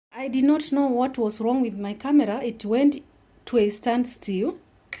I did not know what was wrong with my camera. It went to a standstill.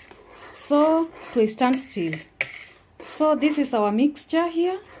 So this is our mixture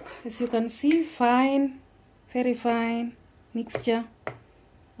here. As you can see, fine, very fine mixture.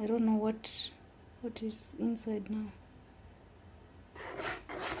 I don't know what is inside now.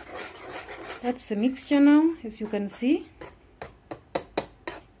 That's the mixture now, as you can see.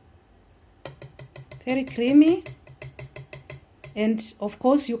 Very creamy. And of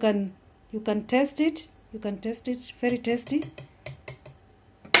course you can taste it. You can taste it, very tasty.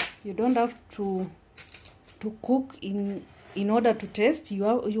 You don't have to cook in order to taste.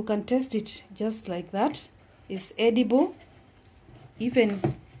 You can taste it just like that. It's edible even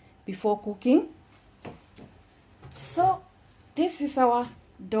before cooking. So this is our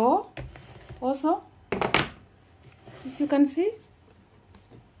dough also, as you can see.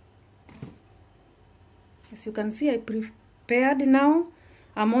 As you can see, I prepared now.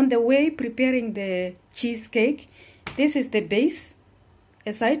 I'm on the way preparing the cheesecake. This is the base.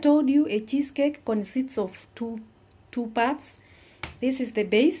 As I told you, a cheesecake consists of two parts. This is the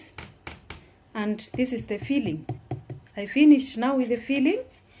base and this is the filling. I finished now with the filling,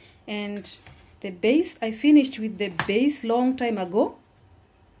 and the base, I finished with the base long time ago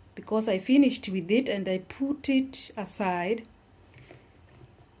because I finished with it and I put it aside.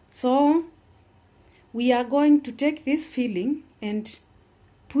 So we are going to take this filling and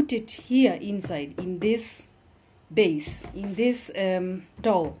put it here inside, in this base, in this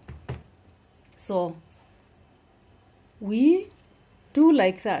dough. So we do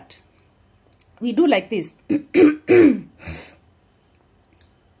like that. We do like this.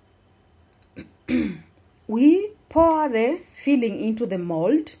 We pour the filling into the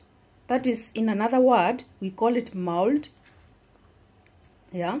mold. That is, in another word, we call it mold.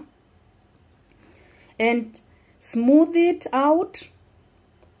 Yeah. And smooth it out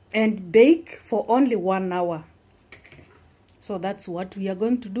and bake for only 1 hour. So that's what we are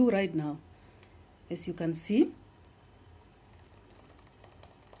going to do right now, as you can see.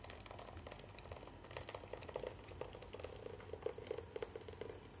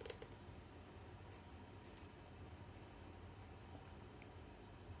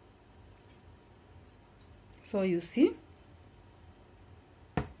 So you see.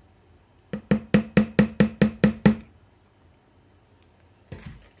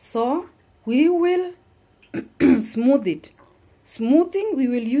 So we will smooth it. Smoothing, we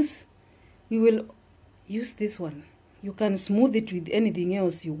will use this one. You can smooth it with anything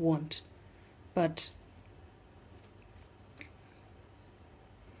else you want, but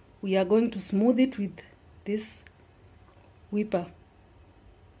we are going to smooth it with this whipper.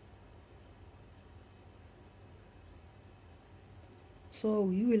 So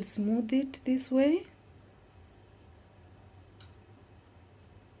we will smooth it this way.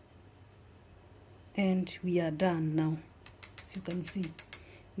 And we are done now. As you can see,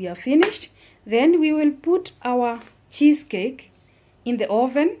 we are finished. Then we will put our cheesecake in the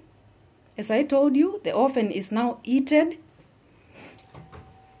oven. As I told you, the oven is now heated.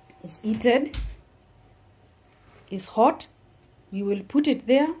 It's heated. It's hot. We will put it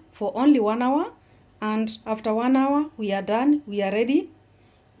there for only 1 hour. And after 1 hour, we are done. We are ready.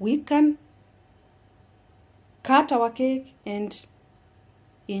 We can cut our cake and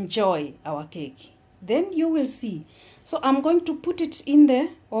enjoy our cake. Then you will see. So I'm going to put it in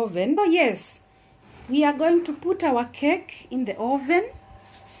the oven. Oh yes, we are going to put our cake in the oven.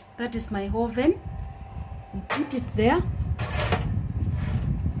 That is my oven. We put it there.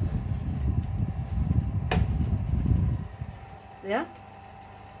 Yeah.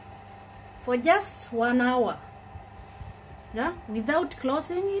 For just 1 hour. Yeah, without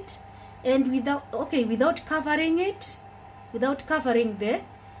closing it and without covering it, without covering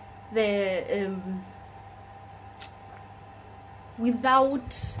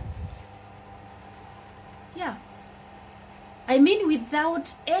without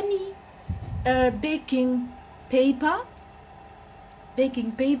any baking paper,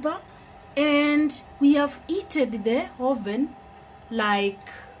 and we have heated the oven like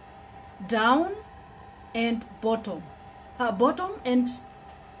down and bottom and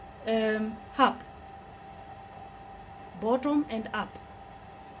up, bottom and up.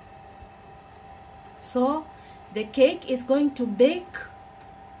 So the cake is going to bake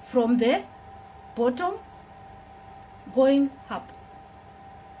from the bottom going up,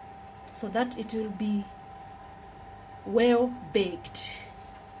 so that it will be well baked.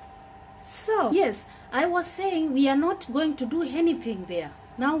 So yes, I was saying we are not going to do anything there.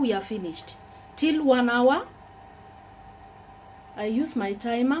 Now we are finished till 1 hour. I use my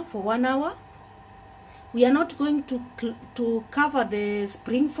timer for 1 hour. We are not going to cover the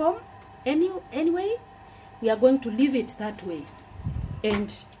spring foam anyway. We are going to leave it that way,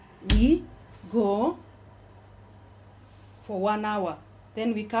 and we go for 1 hour.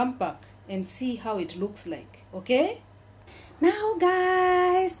 Then we come back and see how it looks like. Okay, now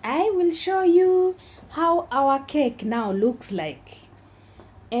guys, I will show you how our cake now looks like.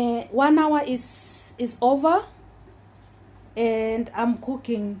 1 hour is over, and I'm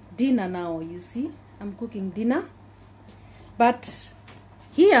cooking dinner now. You see, I'm cooking dinner, but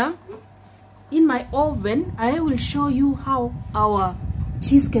here in my oven I will show you how our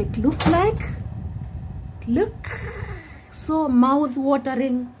cheesecake looks like. Look, so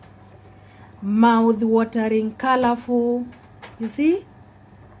mouth-watering, colorful. You see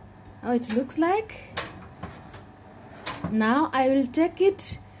how it looks like? Now I will take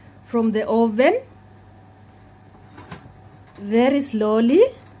it from the oven very slowly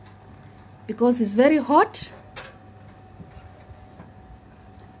because it's very hot.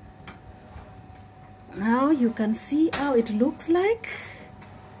 Now you can see how it looks like.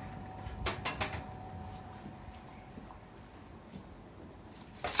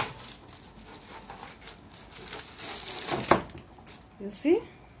 You see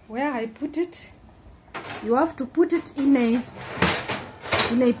where I put it? You have to put it in a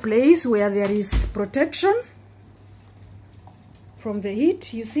place where there is protection from the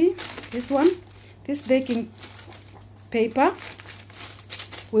heat. You see this baking paper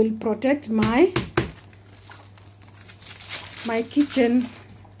will protect my kitchen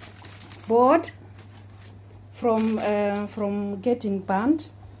board from getting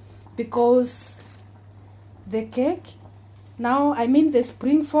burnt, because the cake now, the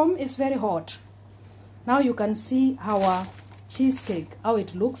spring foam is very hot. Now you can see our cheesecake, how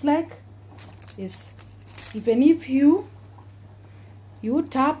it looks like. Is even if you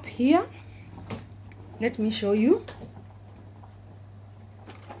tap here, let me show you.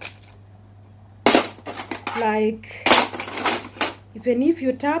 Like, even if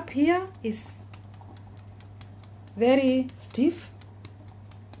you tap here, is very stiff.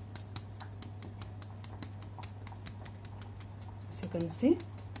 As you can see,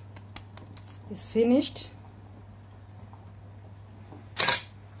 it's finished.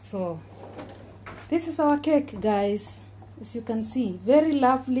 So this is our cake, guys. As you can see, very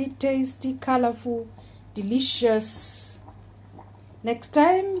lovely, tasty, colorful, delicious. Next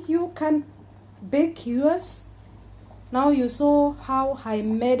time you can bake yours. Now you saw how I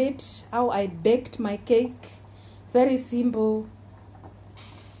made it, how I baked my cake. Very simple,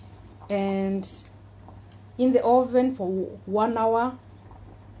 and in the oven for 1 hour,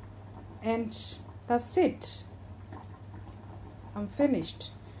 and that's it. I'm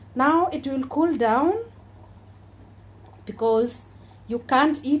finished. Now it will cool down, because you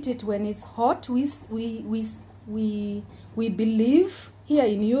can't eat it when it's hot. We believe here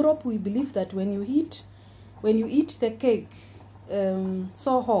in Europe, we believe that when you eat the cake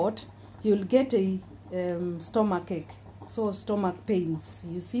so hot, you'll get a stomach ache, so stomach pains,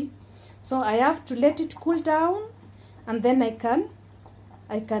 you see. So I have to let it cool down, and then I can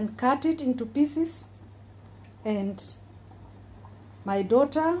cut it into pieces, and my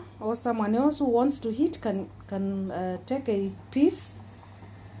daughter or someone else who wants to eat can take a piece.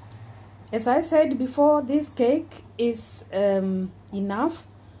 As I said before, this cake is enough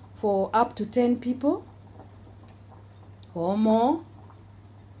for up to 10 people or more.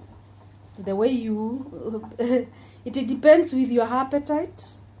 The way you it depends with your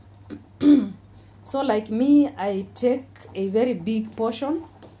appetite. So like me, I take a very big portion,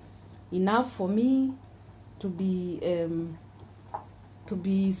 enough for me to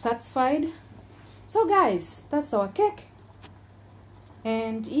be satisfied. So guys, that's our cake,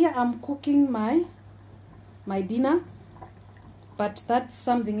 and here I'm cooking my dinner, but that's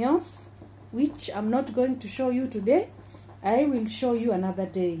something else which I'm not going to show you today. I will show you another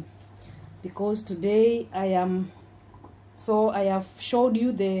day, because today I have showed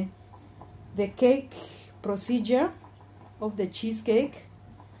you the cake procedure of the cheesecake.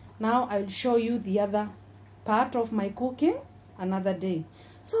 Now I'll show you the other part of my cooking another day.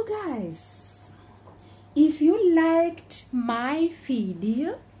 So guys, if you liked my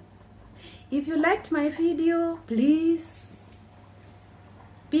video, please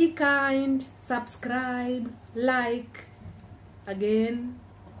be kind, subscribe, like again,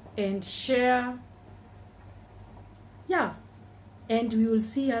 and share. Yeah, and we will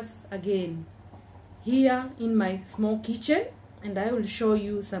see us again here in my small kitchen, and I will show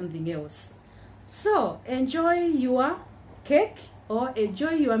you something else. So enjoy your cake or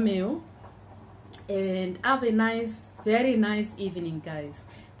enjoy your meal, and have a nice, very nice evening, guys.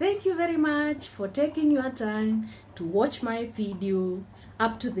 Thank you very much for taking your time to watch my video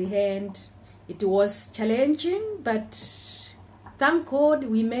up to the end. It was challenging, but thank God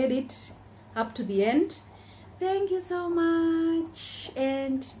we made it up to the end. Thank you so much,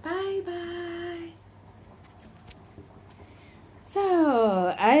 and bye-bye.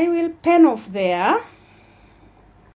 So I will pen off there.